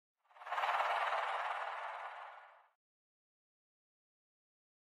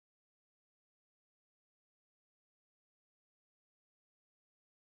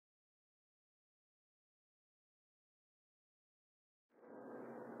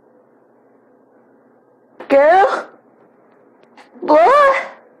Girl, boy,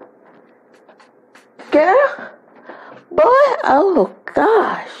 girl, boy, oh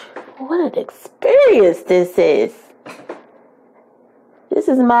gosh, what an experience this is. This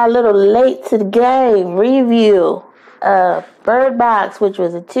is my little late to the game review of Bird Box, which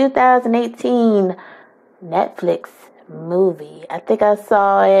was a 2018 Netflix movie. I think I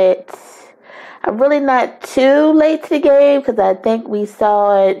saw it. I'm really not too late to the game because I think we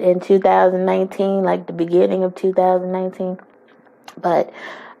saw it in 2019, like the beginning of 2019. But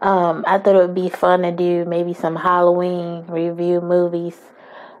I thought it would be fun to do maybe some Halloween review movies.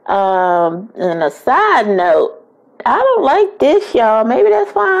 And a side note, I don't like this, y'all. Maybe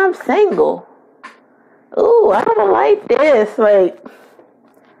that's why I'm single. Ooh, I don't like this. Like,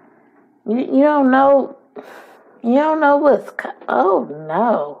 you don't know. You don't know what's. Oh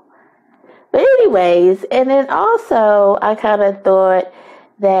no. But anyways, and then also I kind of thought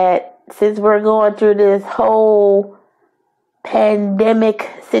that since we're going through this whole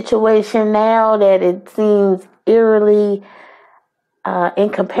pandemic situation now, that it seems eerily in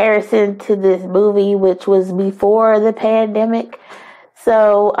comparison to this movie, which was before the pandemic.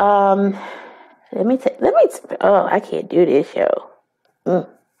 So oh, I can't do this, yo.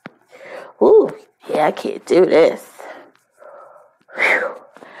 Ooh, yeah, I can't do this. Whew.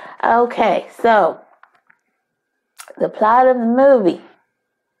 Okay, so the plot of the movie.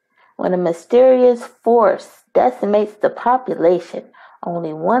 When a mysterious force decimates the population,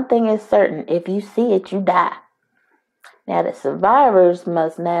 only one thing is certain: if you see it, you die. Now the survivors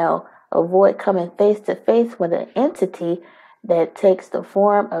must now avoid coming face to face with an entity that takes the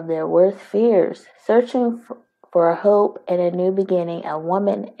form of their worst fears. Searching for a hope and a new beginning, a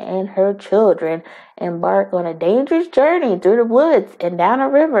woman and her children embark on a dangerous journey through the woods and down a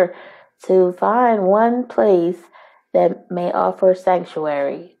river to find one place that may offer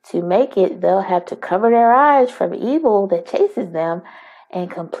sanctuary. To make it, they'll have to cover their eyes from evil that chases them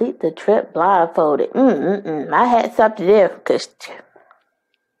and complete the trip blindfolded. My hat's up to them, because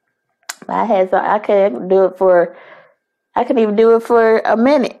my hat's up. I couldn't even do it for a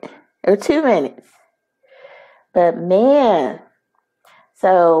minute or 2 minutes. But man,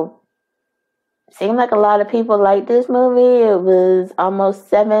 so seemed like a lot of people liked this movie. It was almost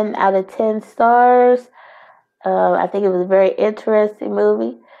 7 out of 10 stars. I think it was a very interesting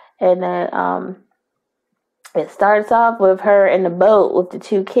movie. And then it starts off with her in the boat with the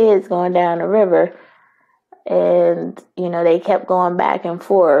 2 kids going down the river. And, they kept going back and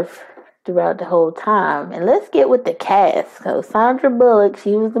forth throughout the whole time. And let's get with the cast. So Sandra Bullock,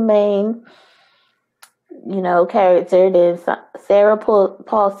 she was the main character. Then Sarah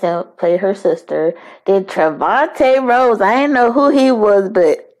Paulson played her sister. Then Trevante Rose, I didn't know who he was,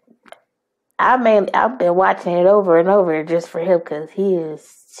 but I've been watching it over and over just for him because he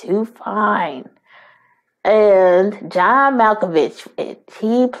is too fine. And John Malkovich,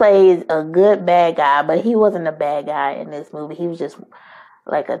 he plays a good bad guy, but he wasn't a bad guy in this movie. He was just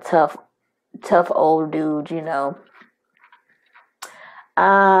like a tough old dude,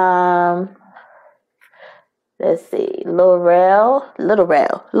 Let's see, Lil Rel.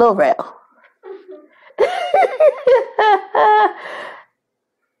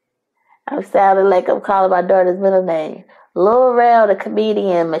 I'm sounding like I'm calling my daughter's middle name. Lil Rel, the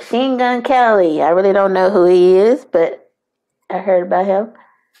comedian, Machine Gun Kelly. I really don't know who he is, but I heard about him.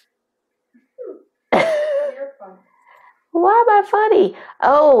 You're funny. Why am I funny?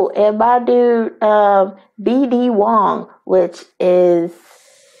 Oh, and my dude, BD Wong, which is...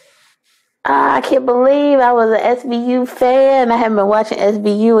 I can't believe I was an SVU fan. I haven't been watching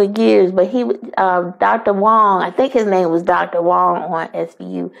SVU in years, but he, Dr. Wong, I think his name was Dr. Wong on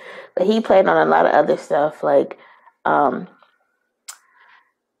SVU, but he played on a lot of other stuff like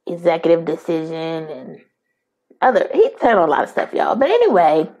Executive Decision and he played on a lot of stuff, y'all. But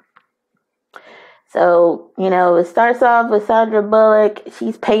anyway, so, it starts off with Sandra Bullock.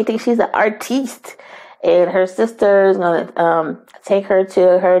 She's painting. She's an artiste. And her sister is going to take her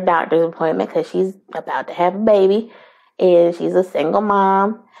to her doctor's appointment because she's about to have a baby. And she's a single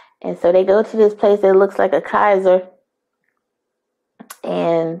mom. And so they go to this place that looks like a Kaiser.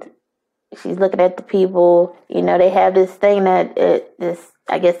 And she's looking at the people. They have this thing that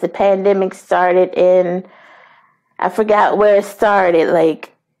I guess the pandemic started in, I forgot where it started,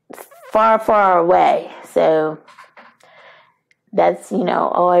 like far, far away. So that's,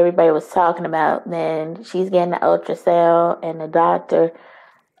 all everybody was talking about. Then she's getting the ultrasound and the doctor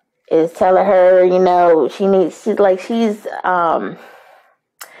is telling her,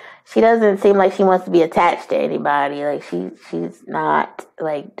 she doesn't seem like she wants to be attached to anybody. Like she's not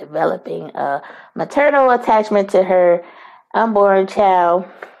like developing a maternal attachment to her unborn child.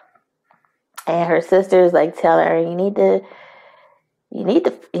 And her sister's like telling her,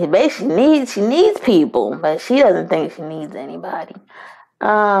 basically she needs people, but she doesn't think she needs anybody.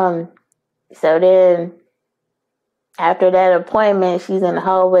 So then after that appointment, she's in the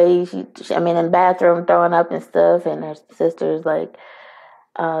hallway, in the bathroom throwing up and stuff, and her sister's like,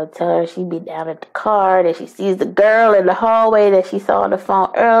 tell her she'd be down at the car, that she sees the girl in the hallway that she saw on the phone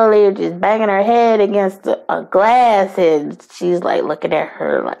earlier just banging her head against a glass, and she's like looking at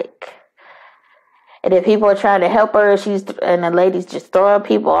her like, and then people are trying to help her, and the lady's just throwing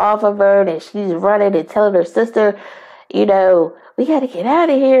people off of her, and she's running and telling her sister, we gotta get out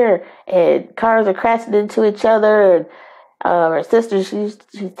of here, and cars are crashing into each other, and her sister, she's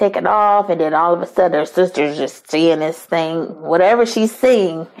taking off, and then all of a sudden her sister's just seeing this thing, whatever she's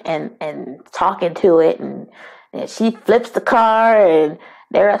seeing, and talking to it, and she flips the car, and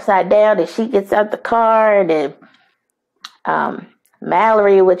they're upside down, and she gets out the car, and then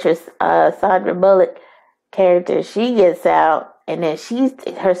Mallory, which is Sandra Bullock character, she gets out, and then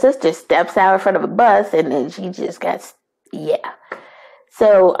her sister steps out in front of a bus, and then she just got,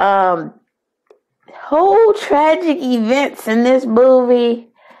 So, whole tragic events in this movie.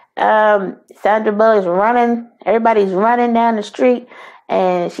 Sandra Bullock's running, everybody's running down the street,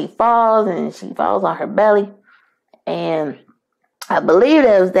 and she falls on her belly, and I believe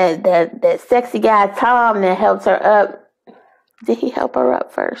it was that sexy guy Tom that helped her up. Did he help her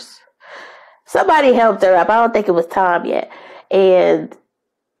up first? Somebody helped her up. I don't think it was Tom yet. And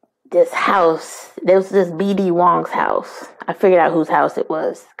this house, there was this B.D. Wong's house. I figured out whose house it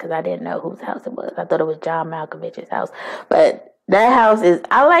was because I didn't know whose house it was. I thought it was John Malkovich's house. But that house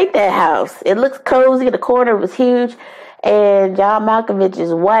I like that house. It looks cozy. The corner was huge. And John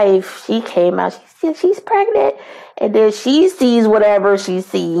Malkovich's wife, she came out. She said she's pregnant. And then she sees whatever she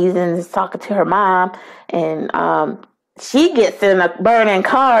sees and is talking to her mom. And she gets in a burning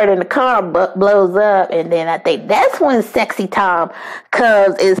car, and the car blows up, and then I think that's when sexy Tom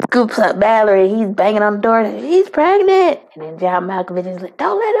comes and scoops up Mallory, and he's banging on the door, and he's pregnant, and then John Malkovich is like,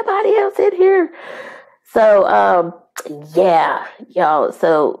 don't let anybody else in here. So, y'all,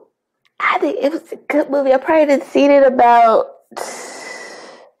 so I think it was a good movie. I probably didn't see it about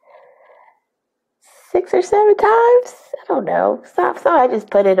 6 or 7 times. I don't know. So I just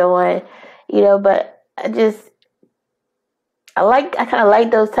put it on, but I kind of like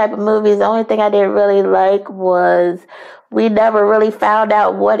those type of movies. The only thing I didn't really like was we never really found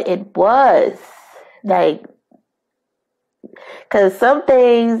out what it was. Like, because some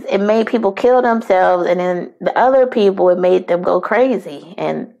things, it made people kill themselves, and then the other people, it made them go crazy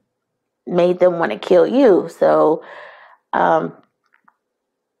and made them want to kill you. So, the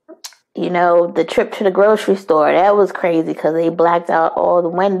trip to the grocery store, that was crazy because they blacked out all the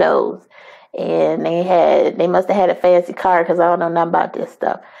windows. And they must have had a fancy car because I don't know nothing about this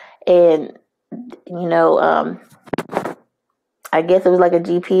stuff. And, I guess it was like a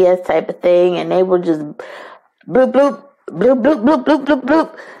GPS type of thing. And they were just bloop, bloop, bloop, bloop, bloop, bloop, bloop,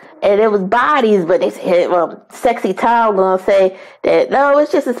 bloop. And it was bodies, but they said, sexy Tom gonna say that, no,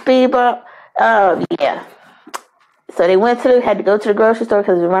 it's just a speed bump. Yeah. So they had to go to the grocery store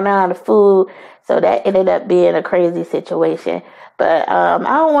because they were running out of food. So that ended up being a crazy situation. But I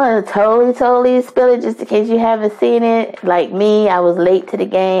don't want to totally spill it just in case you haven't seen it. Like me, I was late to the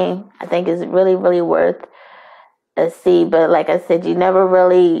game. I think it's really, really worth a see. But like I said, you never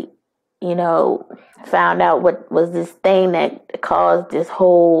really, found out what was this thing that caused this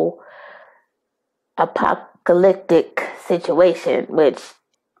whole apocalyptic situation, which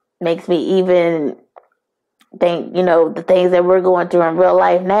makes me even think, the things that we're going through in real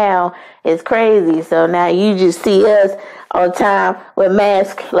life now is crazy. So now you just see us on time with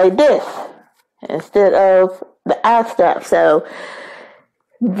masks like this instead of the eye stuff. So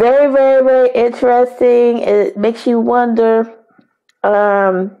very, very, very interesting. It makes you wonder.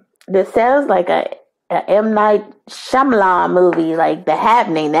 This sounds like a M. Night Shyamalan movie, like The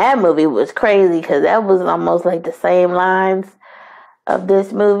Happening. That movie was crazy because that was almost like the same lines of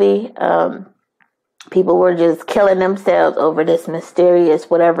this movie. People were just killing themselves over this mysterious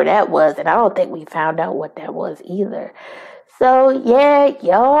whatever that was, and I don't think we found out what that was either. So yeah,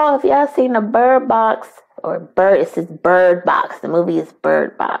 y'all, if y'all seen the Bird Box, it says Bird Box. The movie is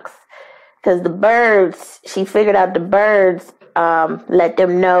Bird Box. Because the birds, she figured out the birds let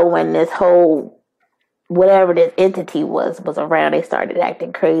them know when this whole, whatever this entity was around, they started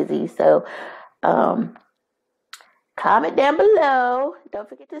acting crazy. So, comment down below. Don't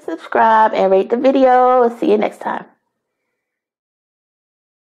forget to subscribe and rate the video. See you next time.